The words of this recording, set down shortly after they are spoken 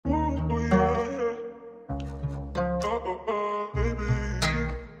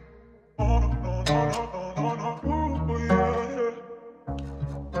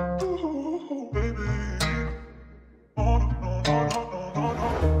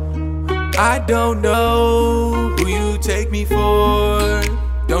I don't know who you take me for.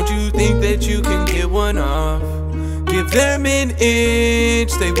 Don't you think that you can get one off? Give them an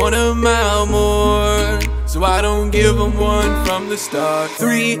inch, they want a mile more. So I don't give them one from the start.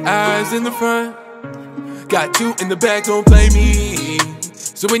 3 eyes in the front, got 2 in the back, don't play me.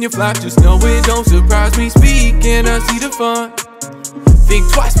 So when you flop, just know it don't surprise me. Speaking, I see the fun.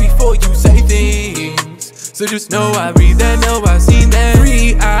 Think twice before you say things. So just know I read that, know I seen that.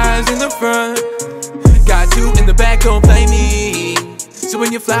 3 eyes in the front, got 2 in the back, don't play me. So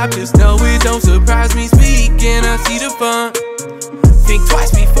when you flop, just know it don't surprise me. Speaking, I see the fun. Think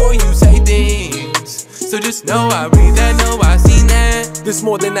twice before you say things. So just know I read that, know I seen that. There's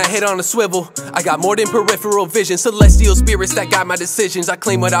more than a head on a swivel. I got more than peripheral vision. Celestial spirits that guide my decisions. I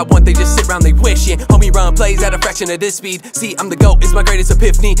claim what I want, they just sit around, they wishing. Homie run plays at a fraction of this speed. See, I'm the GOAT, it's my greatest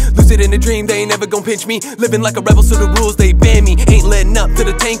epiphany. Lucid in a dream, they ain't never gon' pinch me. Living like a rebel, so the rules, they ban me. Ain't letting up to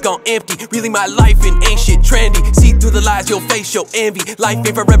the tank on empty. Really my life and ain't shit trendy. See through the lies, your face, your envy. Life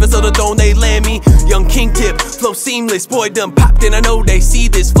ain't forever, so the throne they land me. Young king tip, flow seamless. Boy done popped and I know they see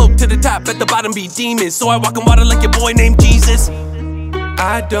this. Float to the top, at the bottom be demons. So I walk on water like your boy named Jesus.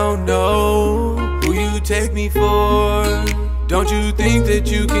 I don't know who you take me for. Don't you think that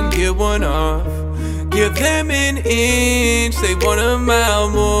you can get one off? Give them an inch, they want a mile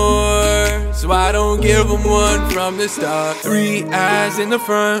more. So I don't give them one from the start. 3 eyes in the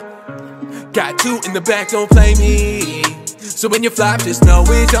front, got 2 in the back, don't play me. So when you flop, just know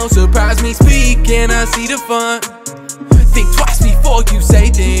it don't surprise me. Speaking, I see the fun. Think twice before you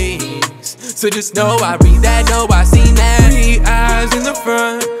say things. So just know I read that, know I seen that. 3 eyes in the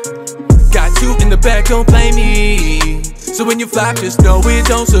front, got 2 in the back, don't play me. So when you flop, just know it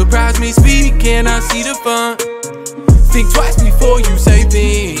don't surprise me. Speaking, I see the fun. Think twice before you say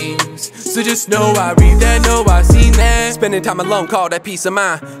things. So just know I read that, know I seen that. Spending time alone, call that peace of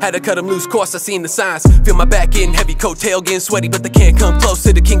mind. Had to cut them loose, course I seen the signs. Feel my back getting heavy, coattail getting sweaty, but they can't come close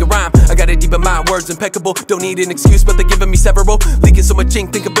to the king of rhyme. I got it deep in my words impeccable. Don't need an excuse, but they're giving me several. Leaking so much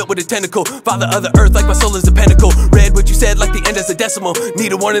ink, think I'm built with a tentacle. Father of the earth like my soul is a pinnacle. Read what you said like the end is a decimal.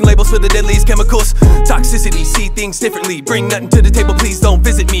 Need a warning labels for the deadliest chemicals. Toxicity, see things differently. Bring nothing to the table, please don't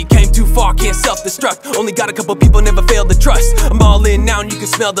visit me. Came too far, can't self-destruct. Only got a couple people, never failed to trust. I'm all in now and you can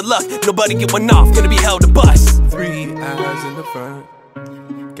smell the luck. Nobody get one off, gonna be held to bust. 3 eyes in the front,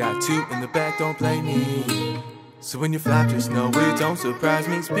 got 2 in the back, don't play me. So when you flop, just know it don't surprise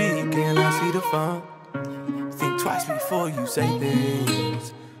me. Speaking, I see the fun. Think twice before you say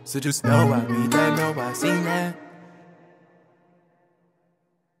things. So just know I read that, know I seen that.